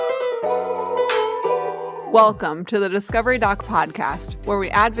Welcome to the Discovery Doc podcast, where we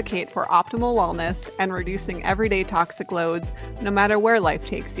advocate for optimal wellness and reducing everyday toxic loads, no matter where life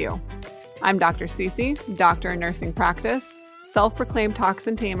takes you. I'm Dr. Cece, doctor in nursing practice, self-proclaimed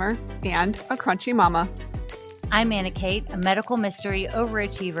toxin tamer, and a crunchy mama. I'm Anna Kate, a medical mystery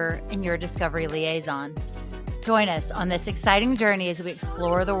overachiever and your discovery liaison. Join us on this exciting journey as we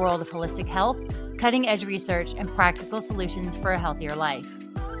explore the world of holistic health, cutting-edge research, and practical solutions for a healthier life.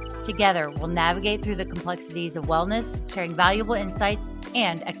 Together, we'll navigate through the complexities of wellness, sharing valuable insights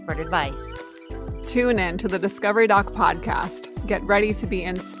and expert advice. Tune in to the Discovery Doc podcast. Get ready to be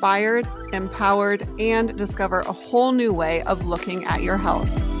inspired, empowered, and discover a whole new way of looking at your health.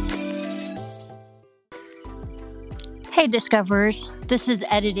 Hey, Discoverers. This is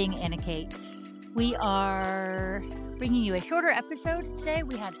Editing Anna Kate. We are bringing you a shorter episode today.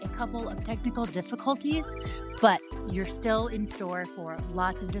 We had a couple of technical difficulties, but you're still in store for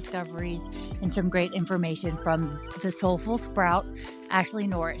lots of discoveries and some great information from the soulful sprout, Ashley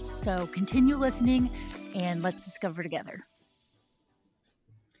Norris. So continue listening and let's discover together.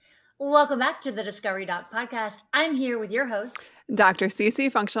 Welcome back to the Discovery Doc podcast. I'm here with your host, Dr.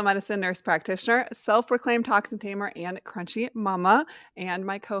 Cece, functional medicine nurse practitioner, self-proclaimed toxin tamer, and crunchy mama, and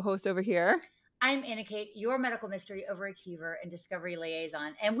my co-host over here. I'm Anna Kate, your medical mystery overachiever and discovery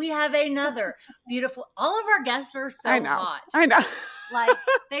liaison. And we have another beautiful, all of our guests are so hot. I know. Like,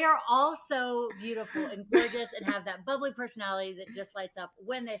 they are all so beautiful and gorgeous and have that bubbly personality that just lights up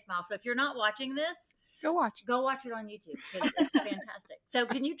when they smile. So if you're not watching this, Go watch it on YouTube because it's fantastic. So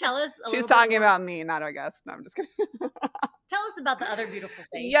can you tell us She's talking about me, not our guest. No, I'm just kidding. Tell us about the other beautiful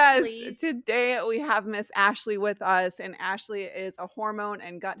things. Yes, please. Today we have Miss Ashley with us, and Ashley is a hormone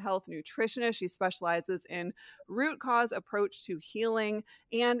and gut health nutritionist. She specializes in root cause approach to healing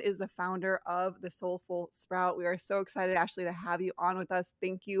and is the founder of the Soulful Sprout. We are so excited, Ashley, to have you on with us.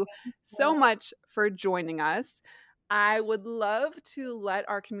 Thank you so much for joining us. I would love to let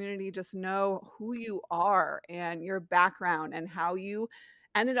our community just know who you are and your background and how you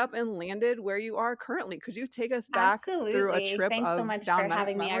ended up and landed where you are currently. Could you take us back through a trip? Thanks so much for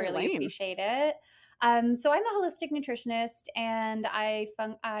having me. I really appreciate it. So I'm a holistic nutritionist, and I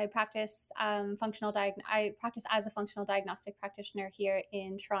practice I practice as a functional diagnostic practitioner here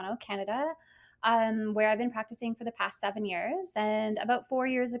in Toronto, Canada, where I've been practicing for the past 7 years. And about 4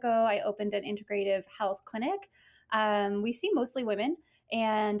 years ago, I opened an integrative health clinic. We see mostly women,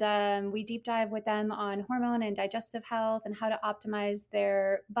 and we deep dive with them on hormone and digestive health and how to optimize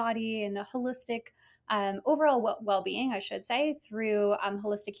their body and a holistic overall well-being, I should say, through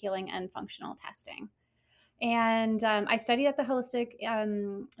holistic healing and functional testing. And I studied at the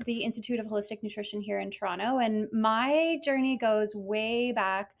Institute of Holistic Nutrition here in Toronto, and my journey goes way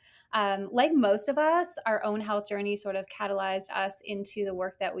back. Like most of us, our own health journey sort of catalyzed us into the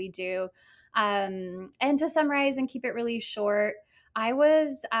work that we do. And to summarize and keep it really short, I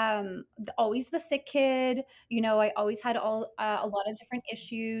was always the sick kid. I always had a lot of different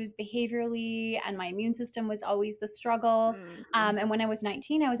issues behaviorally, and my immune system was always the struggle. Mm-hmm. And when I was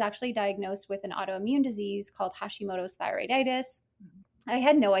 19, I was actually diagnosed with an autoimmune disease called Hashimoto's thyroiditis. I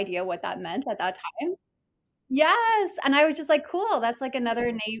had no idea what that meant at that time. Yes. And I was just like, cool. That's like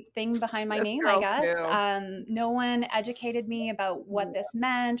another thing behind my name, I guess. No one educated me about what this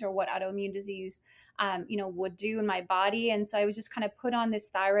meant or what autoimmune disease, would do in my body. And so I was just kind of put on this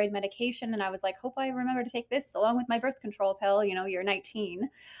thyroid medication, and I was like, hope I remember to take this along with my birth control pill. You're 19.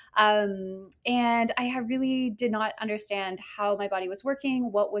 And I really did not understand how my body was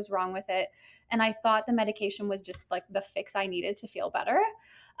working, what was wrong with it. And I thought the medication was just like the fix I needed to feel better.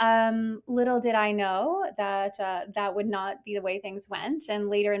 Little did I know that that would not be the way things went. And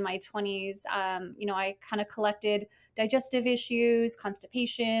later in my 20s, I kind of collected digestive issues,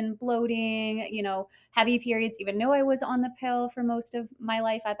 constipation, bloating, heavy periods, even though I was on the pill for most of my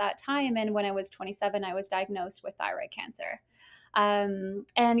life at that time. And when I was 27, I was diagnosed with thyroid cancer. And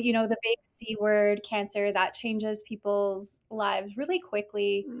the big C word, cancer, that changes people's lives really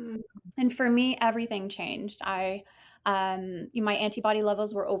quickly. And for me, everything changed. My antibody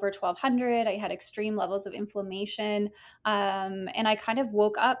levels were over 1,200. I had extreme levels of inflammation. And I kind of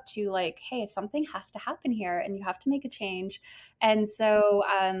woke up to like, hey, something has to happen here and you have to make a change. And so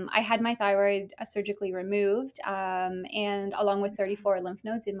I had my thyroid surgically removed, and along with 34 lymph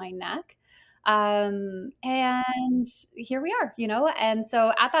nodes in my neck. And here we are, and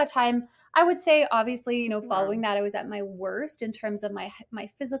so at that time, I would say, obviously, following that, I was at my worst in terms of my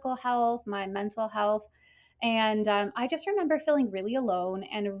physical health, my mental health. And I just remember feeling really alone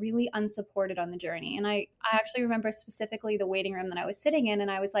and really unsupported on the journey. And I actually remember specifically the waiting room that I was sitting in.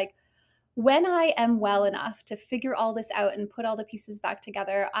 And I was like, when I am well enough to figure all this out and put all the pieces back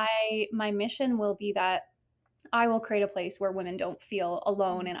together, my mission will be that I will create a place where women don't feel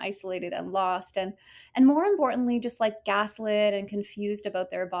alone and isolated and lost, and more importantly, just like gaslit and confused about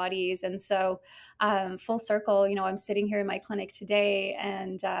their bodies. And so, full circle, I'm sitting here in my clinic today,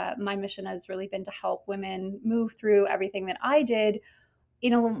 and my mission has really been to help women move through everything that I did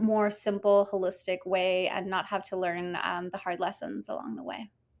in a more simple, holistic way, and not have to learn the hard lessons along the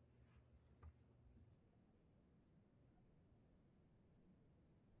way.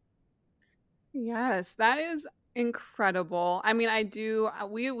 Yes, that is incredible. I mean, I do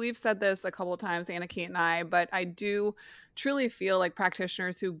we've said this a couple of times, Anna Kate and I, but I do truly feel like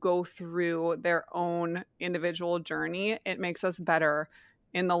practitioners who go through their own individual journey, it makes us better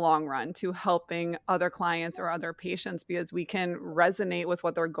in the long run to helping other clients or other patients because we can resonate with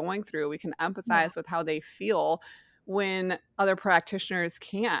what they're going through. We can Yeah. empathize with how they feel when other practitioners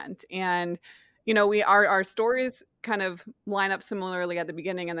can't. And we our stories kind of line up similarly at the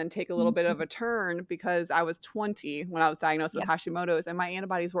beginning and then take a little bit of Mhm. a turn because I was 20 when I was diagnosed with Yeah. Hashimoto's and my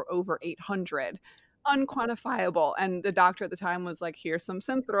antibodies were over 800, unquantifiable. And the doctor at the time was like, here's some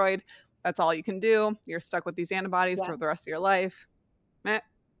Synthroid. That's all you can do. You're stuck with these antibodies Yeah. for the rest of your life. Meh.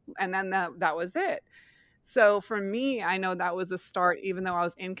 And then that was it. So for me, I know that was a start, even though I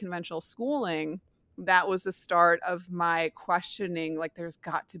was in conventional schooling, that was the start of my questioning like, there's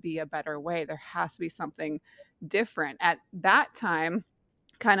got to be a better way. There has to be something different. At that time,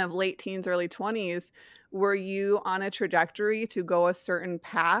 kind of late teens, early 20s, were you on a trajectory to go a certain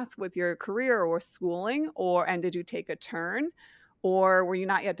path with your career or schooling, and did you take a turn? Or were you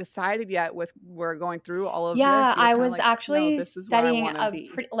not yet decided yet with we're going through all of Yeah, this? You were I kind of was like, no, actually this is where I studying want to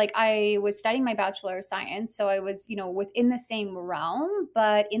be. I was studying my Bachelor of Science, so I was, within the same realm,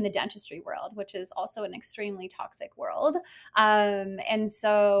 but in the dentistry world, which is also an extremely toxic world. And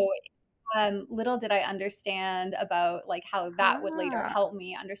so little did I understand about like how that would later Ah, help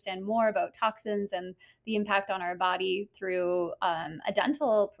me understand more about toxins and the impact on our body through a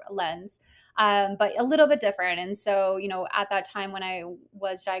dental lens, but a little bit different. And so, at that time when I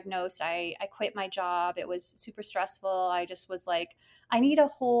was diagnosed, I quit my job. It was super stressful. I just was like, I need a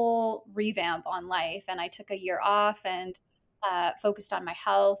whole revamp on life. And I took a year off and focused on my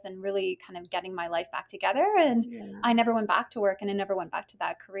health and really kind of getting my life back together. And yeah. I never went back to work and I never went back to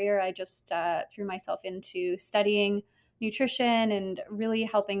that career. I just threw myself into studying nutrition and really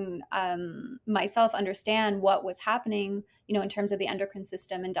helping myself understand what was happening, in terms of the endocrine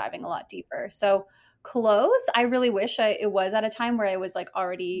system and diving a lot deeper. So close. I really wish it was at a time where I was like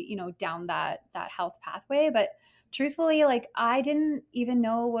already, down that health pathway. But truthfully, like I didn't even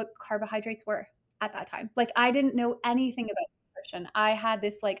know what carbohydrates were at that time. Like I didn't know anything about nutrition. I had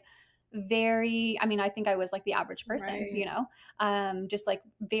this like I mean, I think I was like the average person, Right. just like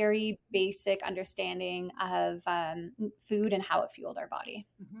very basic understanding of food and how it fueled our body.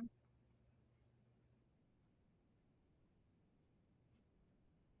 Mhm.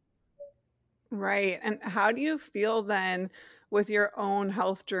 Right. And how do you feel then with your own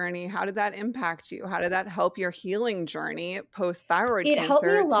health journey? How did that impact you? How did that help your healing journey post thyroid It helped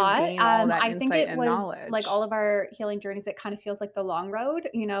me cancer a to lot. gain all that I think insight it and was like all knowledge? of our healing journeys, it kind of feels like the long road,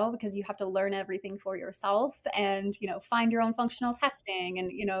 because you have to learn everything for yourself and, find your own functional testing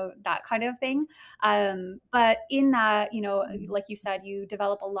and, that kind of thing. But in that, Mhm. like you said, you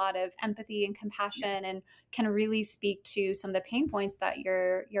develop a lot of empathy and compassion and can really speak to some of the pain points that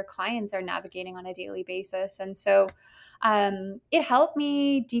your clients are navigating on a daily basis. And so it helped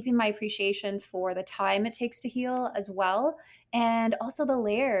me deepen my appreciation for the time it takes to heal as well, and also the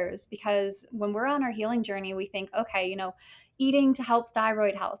layers, because when we're on our healing journey we think, okay, eating to help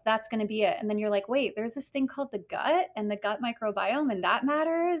thyroid health, that's going to be it. And then you're like, wait, there's this thing called the gut and the gut microbiome, and that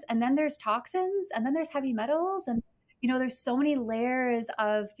matters. And then there's toxins, and then there's heavy metals, and there's so many layers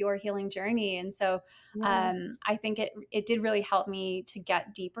of your healing journey. And so Yeah. I think it did really help me to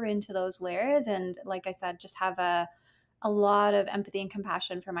get deeper into those layers, and like I said, just have a lot of empathy and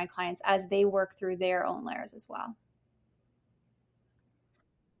compassion for my clients as they work through their own layers as well.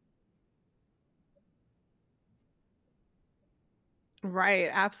 Right,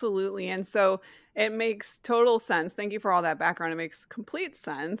 absolutely. And so it makes total sense. Thank you for all that background. It makes complete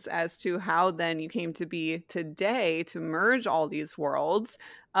sense as to how then you came to be today to merge all these worlds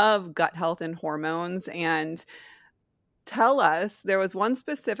of gut health and hormones. And tell us, there is one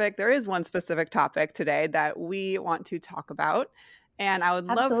specific topic today that we want to talk about. And I would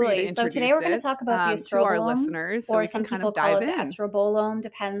love for you to Absolutely. So today introduce we're going to it talk about the to our estrobolome, listeners so or we can some kind people of call dive it the in. estrobolome.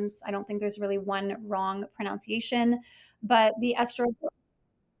 Depends. I don't think there's really one wrong pronunciation, but the estrobolome.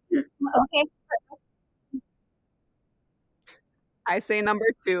 Okay. I say number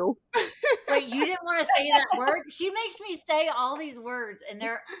 2. Wait, you didn't want to say that word? She makes me say all these words, and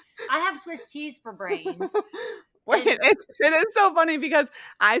I have Swiss cheese for brains. Wait, And it is so funny because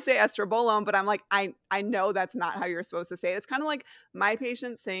I say estrobolome, but I'm like, I know that's not how you're supposed to say it. It's kind of like my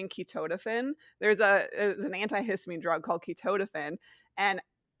patients saying ketotifen. There's an antihistamine drug called ketotifen, and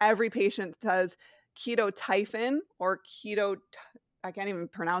every patient says ketotifen or keto. I can't even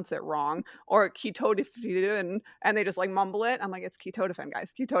pronounce it wrong, or ketotifen, and they just like mumble it. I'm like, it's ketotifen,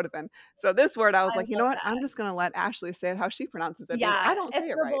 guys, ketotifen. So this word, I was I like, you know love what? that. I'm just gonna let Ashley say it how she pronounces it because I Yeah, don't say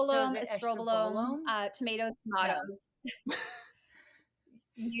it right. so is estrobolome, it estrobolome, estrobolome? tomatoes, No. tomatoes.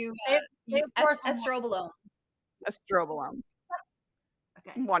 You, Say it for us one more. estrobolome. Estrobolome.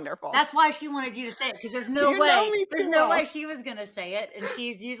 Okay. Wonderful. That's why she wanted you to say it, because there's no You know way. me There's too no well. way she was gonna say it, and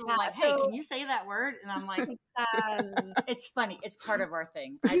she's usually Yeah, like, "Hey, so can you say that word?" And I'm like, it's "It's funny. It's part of our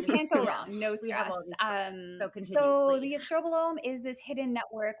thing." you can't go yeah, wrong. No we have all stress. these. So continue, So the please. estrobolome is this hidden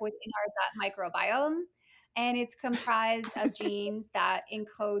network within our gut microbiome, and it's comprised of genes that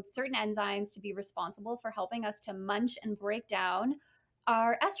encode certain enzymes to be responsible for helping us to munch and break down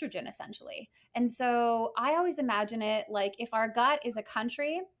our estrogen, essentially. And so I always imagine it like if our gut is a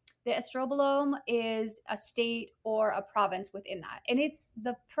country, the estrobolome is a state or a province within that. And it's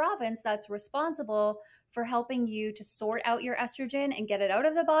the province that's responsible for helping you to sort out your estrogen and get it out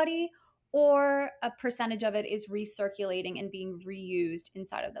of the body, or a percentage of it is recirculating and being reused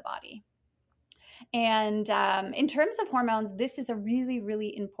inside of the body. And in terms of hormones, this is a really,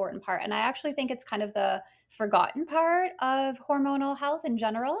 really important part. And I actually think it's kind of the forgotten part of hormonal health in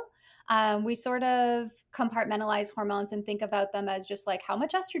general. We sort of compartmentalize hormones and think about them as just like how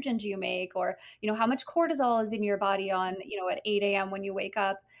much estrogen do you make, or how much cortisol is in your body on at 8 a.m. when you wake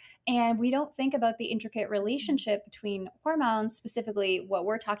up. And we don't think about the intricate relationship between hormones, specifically what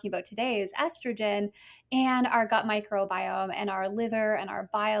we're talking about today is estrogen, and our gut microbiome and our liver and our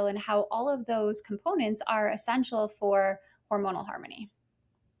bile, and how all of those components are essential for hormonal harmony.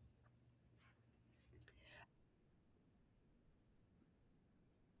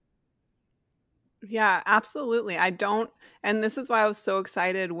 Yeah, absolutely. And this is why I was so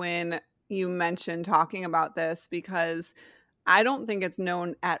excited when you mentioned talking about this because I don't think it's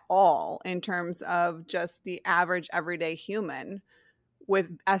known at all in terms of just the average everyday human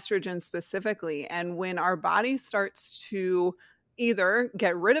with estrogen specifically. And when our body starts to either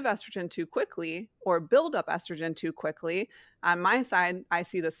get rid of estrogen too quickly or build up estrogen too quickly, on my side, I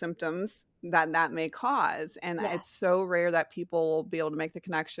see the symptoms that may cause. And it's Yes. so rare that people will be able to make the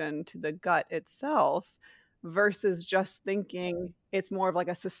connection to the gut itself versus just thinking it's more of like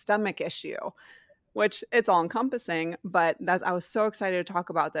a systemic issue, which it's all encompassing. But that I was so excited to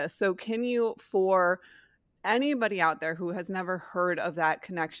talk about this. So can you, for anybody out there who has never heard of that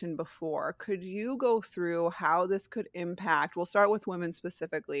connection before, could you go through how this could impact? We'll start with women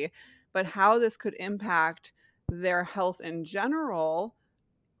specifically, but how this could impact their health in general,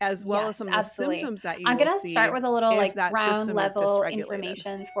 as well as Yes, some of the absolutely. symptoms that you I'm will going to start see with a little if like that ground system is level dysregulated.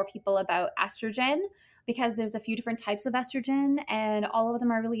 information for people about estrogen, because there's a few different types of estrogen and all of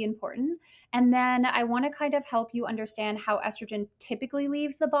them are really important. And then I want to kind of help you understand how estrogen typically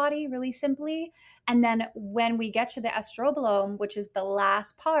leaves the body really simply. And then when we get to the estrobolome, which is the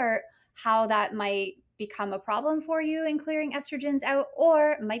last part, how that might become a problem for you in clearing estrogens out,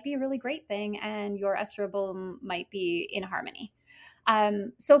 or might be a really great thing and your estrobolome might be in harmony.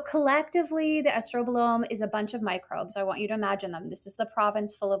 So collectively, the estrobolome is a bunch of microbes. I want you to imagine them. This is the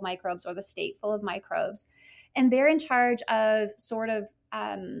province full of microbes, or the state full of microbes. And they're in charge of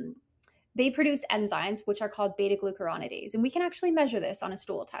they produce enzymes, which are called beta glucuronidase. And we can actually measure this on a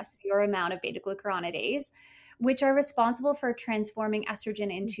stool test, your amount of beta glucuronidase, which are responsible for transforming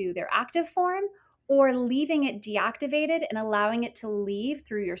estrogen into their active form, or leaving it deactivated and allowing it to leave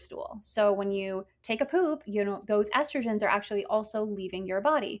through your stool. So when you take a poop, those estrogens are actually also leaving your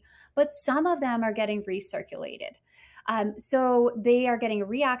body, but some of them are getting recirculated. So they are getting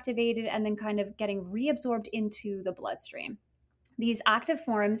reactivated and then kind of getting reabsorbed into the bloodstream. These active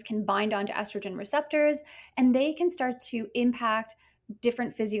forms can bind onto estrogen receptors, and they can start to impact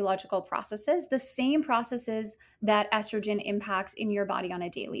different physiological processes, the same processes that estrogen impacts in your body on a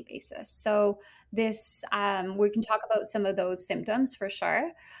daily basis. So this, we can talk about some of those symptoms for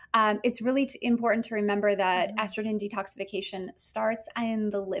sure. It's really important to remember that estrogen detoxification starts in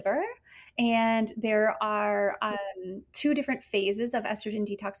the liver, and there are two different phases of estrogen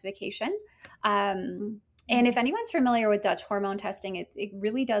detoxification. And if anyone's familiar with Dutch hormone testing, it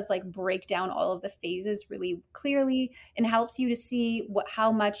really does like break down all of the phases really clearly and helps you to see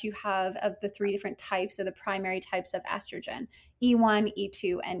how much you have of the three different types, or the primary types of estrogen: E1,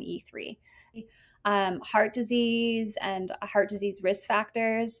 E2, and E3. heart disease and heart disease risk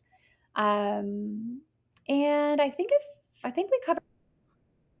factors. And I think we covered.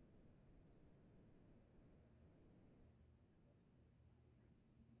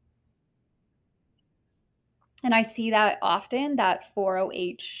 And I see that often, that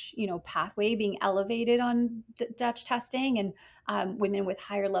 4OH, pathway being elevated on Dutch testing, and women with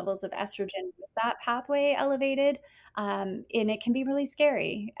higher levels of estrogen with that pathway elevated. And it can be really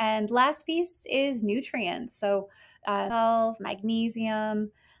scary. And last piece is nutrients. So, magnesium.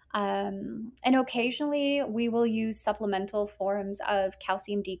 And occasionally we will use supplemental forms of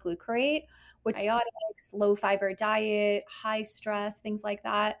calcium D-glucarate, with probiotics, low fiber diet, high stress, things like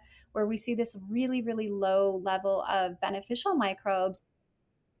that, where we see this really, really low level of beneficial microbes.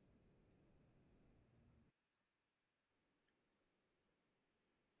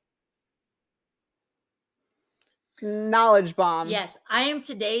 Knowledge bomb. Yes, I am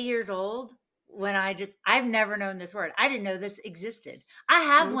today years old when I've never known this word. I didn't know this existed. I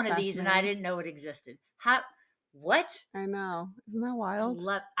have one of these and I didn't know it existed. What? I know. Isn't that wild?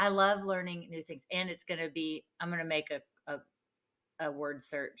 I love learning new things. And I'm going to make a word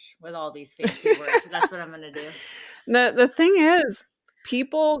search with all these fancy words. That's what I'm going to do. The thing is,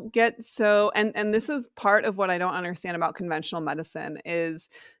 people get so, and this is part of what I don't understand about conventional medicine is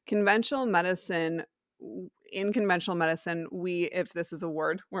conventional medicine. In conventional medicine, we, if this is a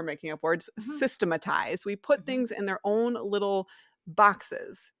word, we're making up words, systematize. We put things in their own little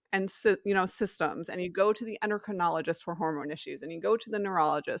boxes and systems, and you go to the endocrinologist for hormone issues, and you go to the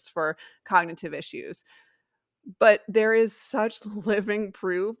neurologist for cognitive issues. But there is such living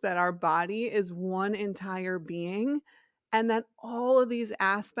proof that our body is one entire being, and that all of these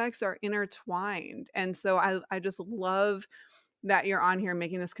aspects are intertwined. And so I just love that you're on here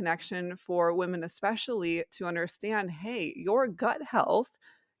making this connection for women, especially, to understand, hey, your gut health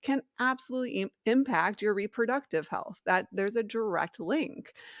can absolutely impact your reproductive health, that there's a direct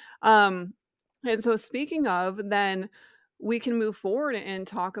link. And so speaking of, then we can move forward and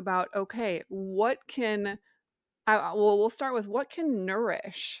talk about, okay, what can we'll start with what can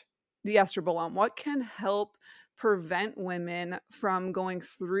nourish the estrobolome? What can help prevent women from going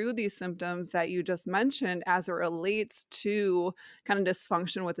through these symptoms that you just mentioned as it relates to kind of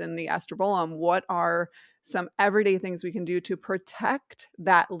dysfunction within the estrobolome? What are some everyday things we can do to protect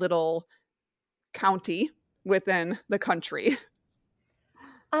that little county within the country?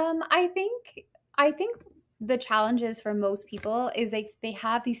 I think the challenges for most people is they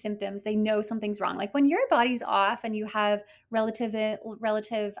have these symptoms, they know something's wrong. Like when your body's off and you have relative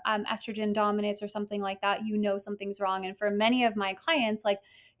estrogen dominance or something like that, something's wrong. And for many of my clients, like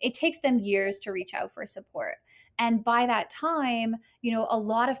it takes them years to reach out for support. And by that time, a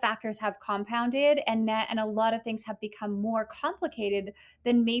lot of factors have compounded, and a lot of things have become more complicated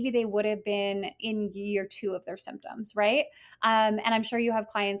than maybe they would have been in year 2 of their symptoms, right? And I'm sure you have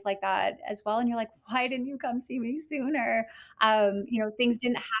clients like that as well. And you're like, why didn't you come see me sooner? Things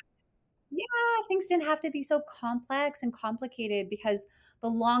didn't have, yeah, things didn't have to be so complex and complicated, because the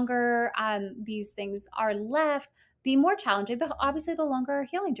longer these things are left, the more challenging, obviously, the longer our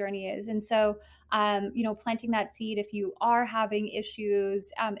healing journey is. And so, planting that seed, if you are having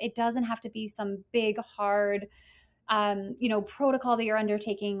issues, it doesn't have to be some big, hard, protocol that you're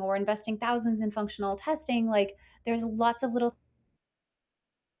undertaking or investing thousands in functional testing. Like there's lots of little.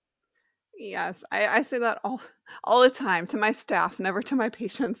 Yes, I say that all the time to my staff, never to my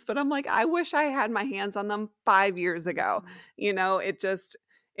patients, but I'm like, I wish I had my hands on them 5 years ago.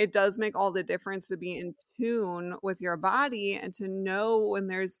 It does make all the difference to be in tune with your body and to know when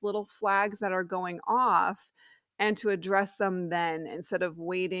there's little flags that are going off, and to address them then, instead of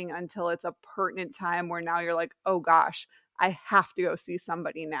waiting until it's a pertinent time where now you're like, "Oh gosh, I have to go see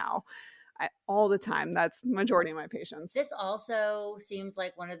somebody now." All the time. That's the majority of my patients. This also seems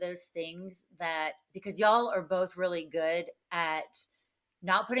like one of those things that, because y'all are both really good at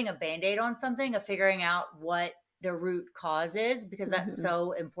not putting a Band-Aid on something, of figuring out what the root cause is, because that's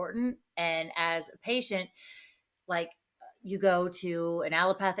so important. And as a patient, like you go to an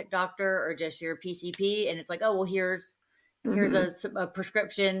allopathic doctor or just your PCP, and it's like, oh, well, here's a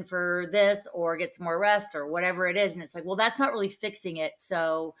prescription for this, or get some more rest, or whatever it is. And it's like, well, that's not really fixing it.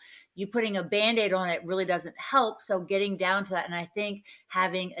 So you putting a Band-Aid on it really doesn't help. So getting down to that. And I think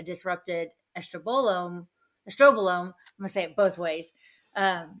having a disrupted estrobolome, I'm going to say it both ways,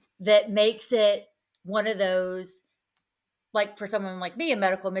 that makes it one of those, like for someone like me, a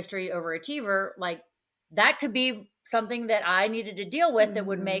medical mystery overachiever, like that could be something that I needed to deal with that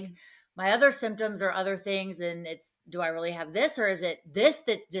would make my other symptoms or other things. And it's, do I really have this, or is it this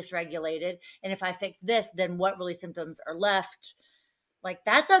that's dysregulated? And if I fix this, then what really symptoms are left Like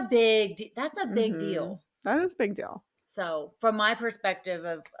that's a big Mm-hmm. deal. That is a big deal. So from my perspective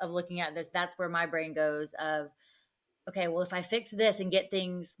of looking at this, that's where my brain goes of, okay, well, if I fix this and get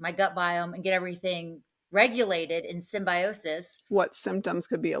things, my gut biome, and get everything regulated in symbiosis, what symptoms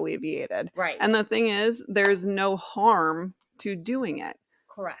could be alleviated. right? And the thing is, there's no harm to doing it.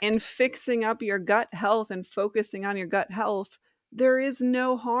 Correct. In fixing up your gut health and focusing on your gut health, there is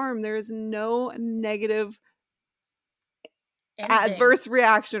no harm. There is no negative adverse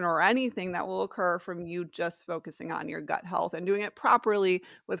reaction or anything that will occur from you just focusing on your gut health and doing it properly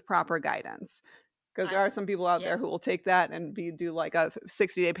with proper guidance. Because there are some people out there who will take that and do like a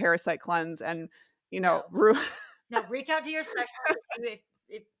 60-day parasite cleanse and, no, reach out to your specialist.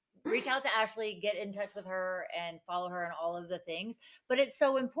 Reach out to Ashley, get in touch with her and follow her on all of the things. But it's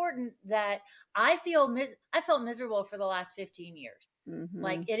so important that I felt miserable for the last 15 years. Mm-hmm.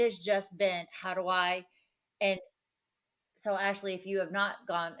 Like it has just been, how do I, and so Ashley, if you have not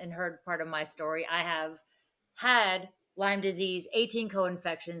gone and heard part of my story, I have had Lyme disease, 18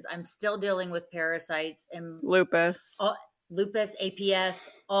 co-infections. I'm still dealing with parasites and lupus, APS,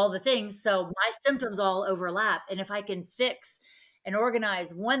 all the things. So my symptoms all overlap. And if I can fix and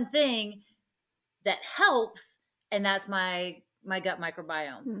organize one thing that helps, and that's my gut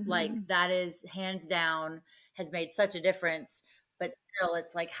microbiome, mm-hmm. like that is hands down has made such a difference. But still,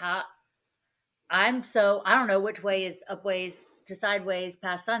 it's like how I don't know which way is up ways to sideways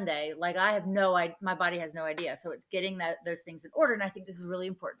past Sunday. Like I have my body has no idea. So it's getting those things in order. And I think this is really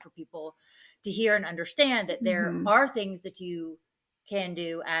important for people to hear and understand that there mm-hmm. are things that you can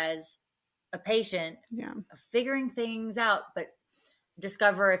do as a patient, of figuring things out. But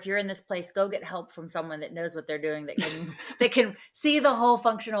discover, if you're in this place, go get help from someone that knows what they're doing, that can see the whole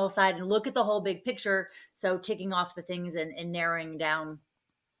functional side and look at the whole big picture. So ticking off the things and narrowing down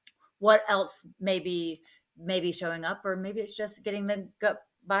what else may be showing up, or maybe it's just getting the gut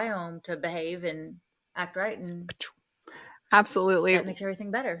biome to behave and act right. And absolutely, that makes everything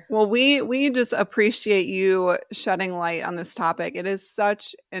better. Well, we just appreciate you shedding light on this topic. It is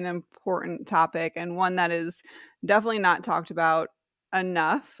such an important topic and one that is definitely not talked about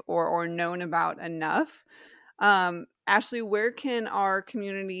enough or known about enough. Ashley, where can our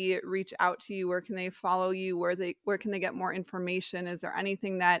community reach out to you? Where can they follow you? Where can they get more information? Is there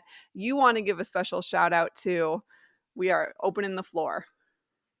anything that you want to give a special shout out to? We are opening the floor.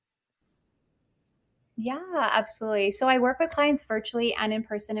 Yeah, absolutely. So I work with clients virtually and in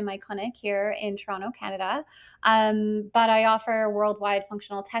person in my clinic here in Toronto, Canada. But I offer worldwide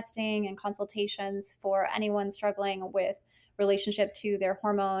functional testing and consultations for anyone struggling with relationship to their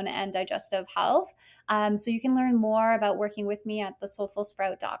hormone and digestive health. So you can learn more about working with me at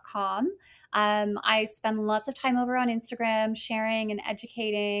thesoulfulsprout.com. I spend lots of time over on Instagram sharing and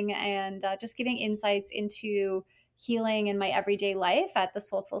educating and just giving insights into healing in my everyday life at the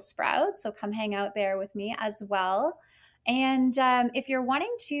Soulful Sprout. So come hang out there with me as well. And if you're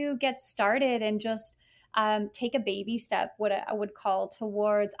wanting to get started and just take a baby step, what I would call,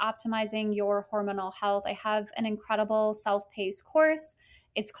 towards optimizing your hormonal health, I have an incredible self-paced course.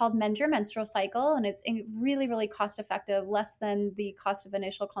 It's called Mend Your Menstrual Cycle, and it's really, really cost effective, less than the cost of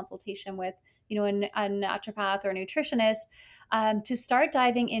initial consultation with, a naturopath or a nutritionist, to start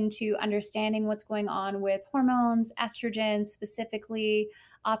diving into understanding what's going on with hormones, estrogen specifically,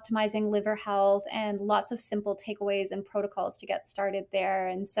 optimizing liver health, and lots of simple takeaways and protocols to get started there.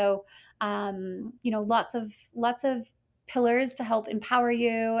 And so, lots of pillars to help empower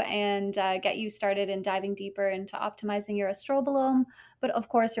you and get you started in diving deeper into optimizing your estrobolome, but of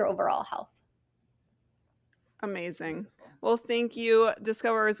course your overall health. Amazing. Well, thank you,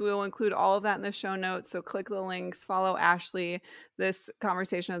 discoverers. We will include all of that in the show notes. So click the links, follow Ashley. This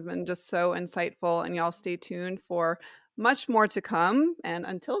conversation has been just so insightful, and y'all stay tuned for much more to come. And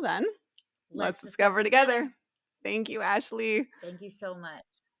until then, let's discover together. Thank you, Ashley. Thank you so much.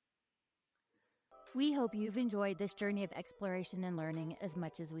 We hope you've enjoyed this journey of exploration and learning as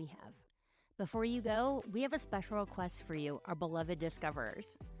much as we have. Before you go, we have a special request for you, our beloved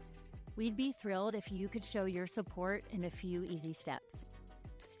discoverers. We'd be thrilled if you could show your support in a few easy steps.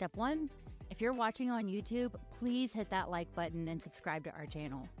 Step 1, if you're watching on YouTube, please hit that like button and subscribe to our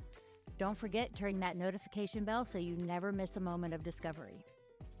channel. Don't forget to ring that notification bell so you never miss a moment of discovery.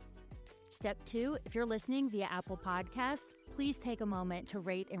 Step 2, if you're listening via Apple Podcasts, please take a moment to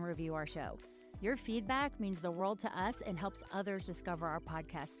rate and review our show. Your feedback means the world to us and helps others discover our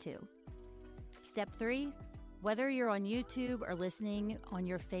podcast too. Step 3, whether you're on YouTube or listening on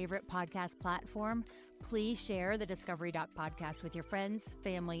your favorite podcast platform, please share the Discovery Doc podcast with your friends,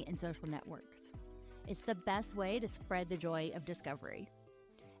 family, and social networks. It's the best way to spread the joy of discovery.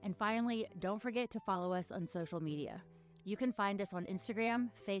 And finally, don't forget to follow us on social media. You can find us on Instagram,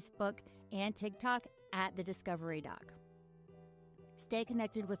 Facebook, and TikTok at The Discovery Doc. Stay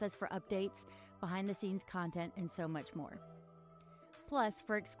connected with us for updates, behind-the-scenes content, and so much more. Plus,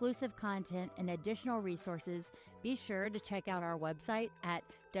 for exclusive content and additional resources, be sure to check out our website at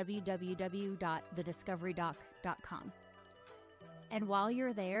www.thediscoverydoc.com. And while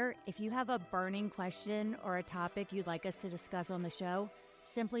you're there, if you have a burning question or a topic you'd like us to discuss on the show,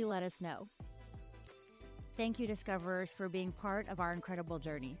 simply let us know. Thank you, Discoverers, for being part of our incredible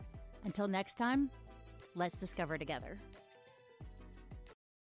journey. Until next time, let's discover together.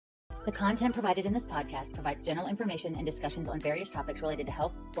 The content provided in this podcast provides general information and discussions on various topics related to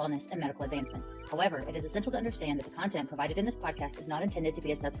health, wellness, and medical advancements. However, it is essential to understand that the content provided in this podcast is not intended to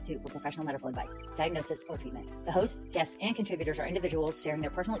be a substitute for professional medical advice, diagnosis, or treatment. The hosts, guests, and contributors are individuals sharing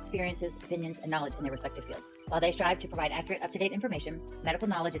their personal experiences, opinions, and knowledge in their respective fields. While they strive to provide accurate, up-to-date information, medical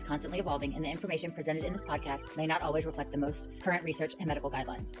knowledge is constantly evolving, and the information presented in this podcast may not always reflect the most current research and medical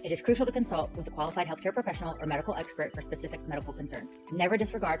guidelines. It is crucial to consult with a qualified healthcare professional or medical expert for specific medical concerns. Never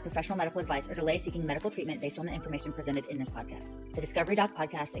disregard professional medical advice or delay seeking medical treatment based on the information presented in this podcast. The Discovery Doc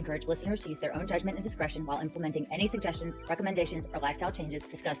podcast encourages listeners to use their own judgment and discretion while implementing any suggestions, recommendations, or lifestyle changes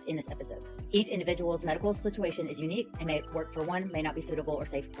discussed in this episode. Each individual's medical situation is unique and may work for one, may not be suitable or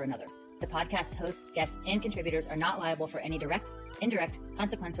safe for another. The podcast hosts, guests, and contributors are not liable for any direct, indirect,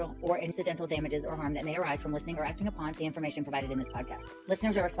 consequential, or incidental damages or harm that may arise from listening or acting upon the information provided in this podcast.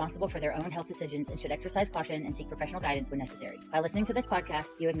 Listeners are responsible for their own health decisions and should exercise caution and seek professional guidance when necessary. By listening to this podcast,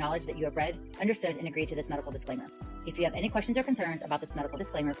 you acknowledge that you have read, understood, and agreed to this medical disclaimer. If you have any questions or concerns about this medical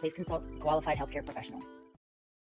disclaimer, please consult a qualified healthcare professional.